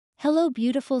Hello,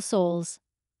 beautiful souls.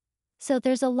 So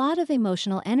there's a lot of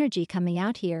emotional energy coming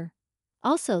out here.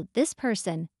 Also, this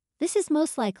is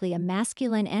most likely a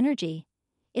masculine energy,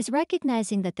 is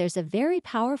recognizing that there's a very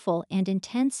powerful and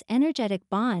intense energetic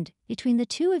bond between the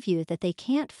two of you that they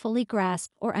can't fully grasp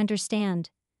or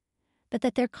understand, but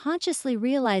that they're consciously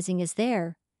realizing is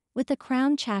there, with the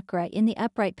crown chakra in the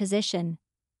upright position.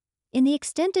 In the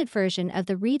extended version of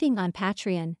the reading on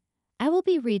Patreon, I will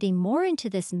be reading more into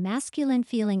this masculine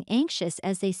feeling anxious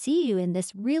as they see you in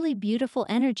this really beautiful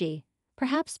energy,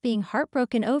 perhaps being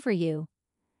heartbroken over you,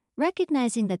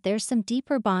 recognizing that there's some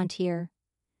deeper bond here.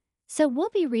 So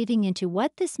we'll be reading into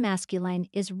what this masculine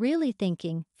is really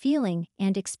thinking, feeling,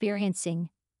 and experiencing.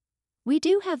 We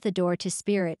do have the door to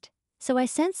spirit, so I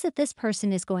sense that this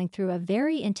person is going through a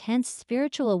very intense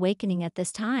spiritual awakening at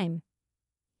this time.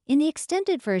 In the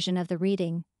extended version of the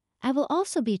reading, I will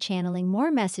also be channeling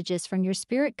more messages from your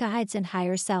spirit guides and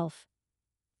higher self.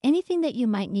 Anything that you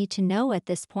might need to know at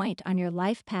this point on your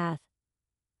life path.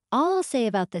 All I'll say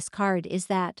about this card is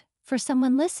that, for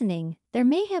someone listening, there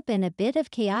may have been a bit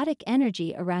of chaotic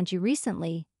energy around you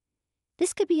recently.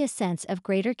 This could be a sense of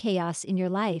greater chaos in your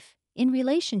life, in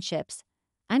relationships.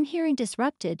 I'm hearing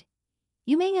disrupted.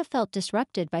 You may have felt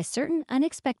disrupted by certain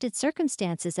unexpected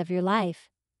circumstances of your life.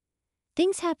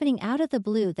 Things happening out of the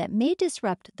blue that may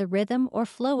disrupt the rhythm or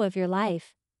flow of your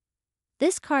life.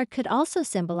 This card could also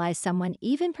symbolize someone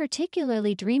even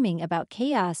particularly dreaming about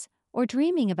chaos or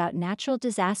dreaming about natural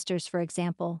disasters, for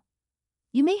example.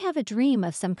 You may have a dream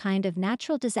of some kind of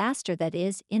natural disaster that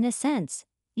is, in a sense,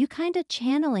 you kinda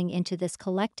channeling into this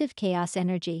collective chaos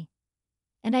energy.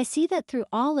 And I see that through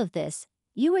all of this,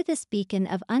 you are this beacon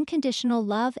of unconditional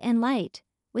love and light,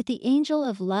 with the angel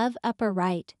of love upper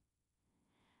right.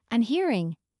 I'm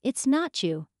hearing, it's not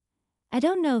you. I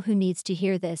don't know who needs to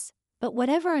hear this, but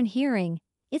whatever I'm hearing,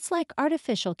 it's like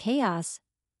artificial chaos.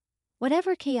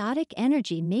 Whatever chaotic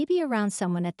energy may be around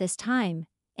someone at this time,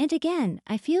 and again,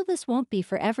 I feel this won't be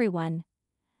for everyone.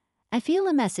 I feel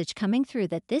a message coming through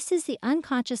that this is the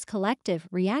unconscious collective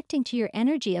reacting to your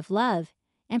energy of love,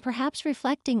 and perhaps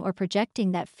reflecting or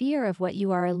projecting that fear of what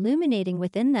you are illuminating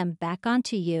within them back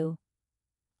onto you.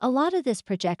 A lot of this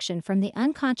projection from the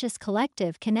unconscious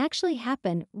collective can actually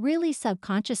happen really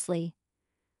subconsciously.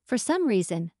 For some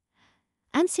reason,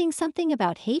 I'm seeing something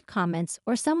about hate comments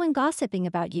or someone gossiping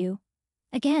about you.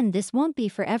 Again, this won't be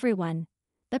for everyone,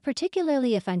 but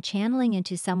particularly if I'm channeling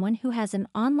into someone who has an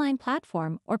online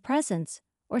platform or presence,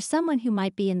 or someone who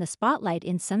might be in the spotlight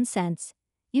in some sense,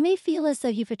 you may feel as though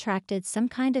you've attracted some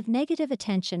kind of negative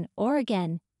attention or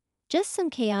again, just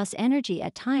some chaos energy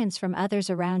at times from others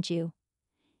around you.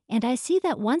 And I see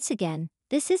that once again,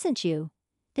 this isn't you.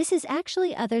 This is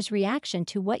actually others' reaction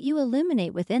to what you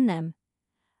illuminate within them.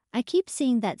 I keep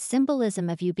seeing that symbolism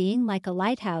of you being like a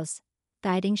lighthouse,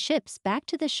 guiding ships back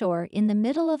to the shore in the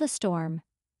middle of a storm.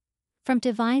 From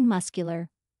Divine Muscular.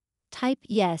 Type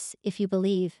yes if you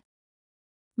believe.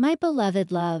 My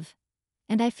beloved love.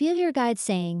 And I feel your guide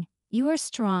saying, you are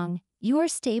strong, you are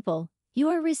stable, you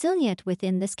are resilient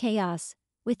within this chaos,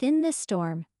 within this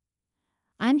storm.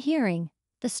 I'm hearing,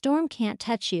 the storm can't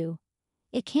touch you.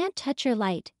 It can't touch your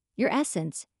light, your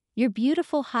essence, your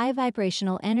beautiful high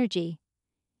vibrational energy.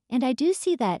 And I do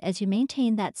see that as you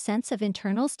maintain that sense of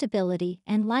internal stability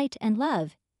and light and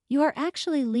love, you are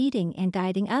actually leading and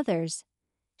guiding others,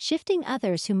 shifting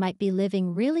others who might be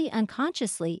living really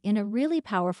unconsciously in a really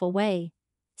powerful way.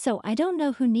 So I don't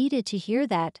know who needed to hear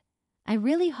that. I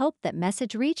really hope that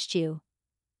message reached you.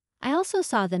 I also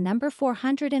saw the number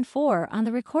 404 on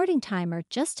the recording timer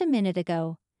just a minute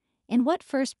ago, and what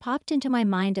first popped into my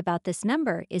mind about this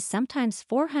number is sometimes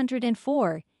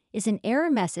 404 is an error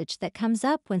message that comes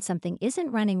up when something isn't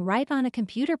running right on a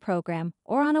computer program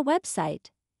or on a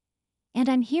website. And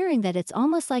I'm hearing that it's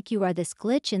almost like you are this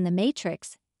glitch in the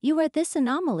matrix, you are this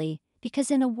anomaly,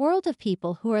 because in a world of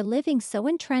people who are living so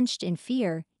entrenched in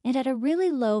fear and at a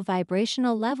really low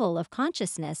vibrational level of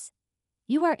consciousness,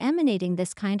 you are emanating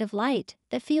this kind of light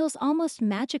that feels almost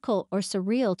magical or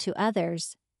surreal to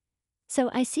others. So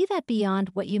I see that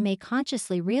beyond what you may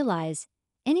consciously realize,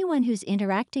 anyone who's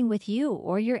interacting with you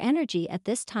or your energy at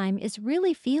this time is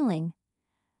really feeling.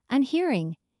 I'm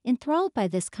hearing, enthralled by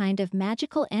this kind of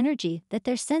magical energy that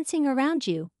they're sensing around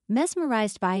you,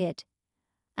 mesmerized by it.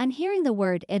 I'm hearing the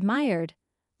word admired,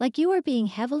 like you are being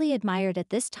heavily admired at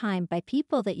this time by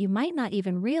people that you might not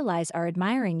even realize are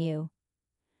admiring you.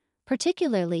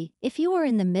 Particularly, if you are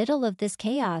in the middle of this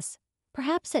chaos,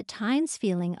 perhaps at times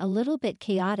feeling a little bit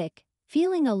chaotic,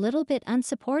 feeling a little bit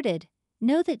unsupported,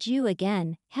 know that you,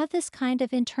 again, have this kind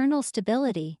of internal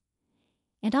stability.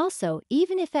 And also,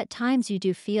 even if at times you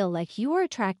do feel like you are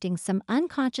attracting some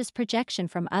unconscious projection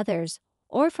from others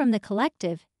or from the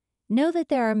collective, know that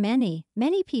there are many,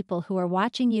 many people who are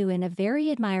watching you in a very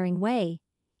admiring way,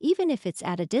 even if it's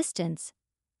at a distance.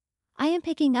 I am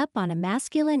picking up on a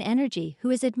masculine energy who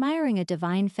is admiring a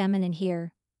divine feminine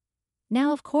here.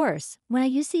 Now, of course, when I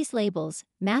use these labels,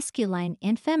 masculine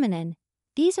and feminine,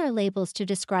 these are labels to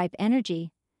describe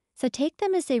energy, so take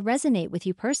them as they resonate with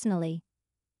you personally.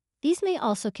 These may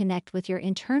also connect with your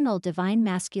internal divine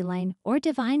masculine or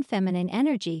divine feminine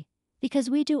energy, because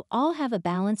we do all have a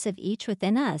balance of each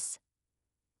within us.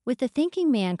 With the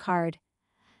Thinking Man card,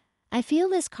 I feel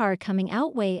this card coming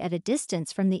out way at a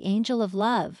distance from the Angel of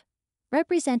Love,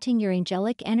 representing your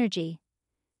angelic energy.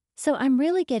 So I'm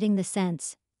really getting the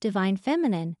sense, divine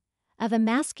feminine, of a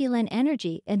masculine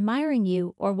energy admiring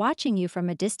you or watching you from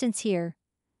a distance here.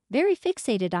 Very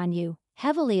fixated on you,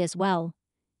 heavily as well.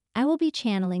 I will be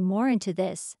channeling more into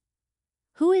this.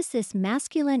 Who is this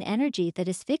masculine energy that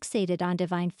is fixated on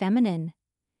divine feminine?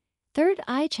 Third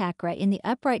eye chakra in the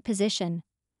upright position.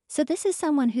 So this is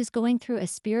someone who's going through a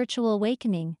spiritual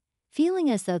awakening, feeling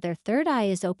as though their third eye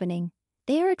is opening.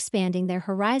 They are expanding their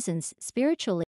horizons spiritually.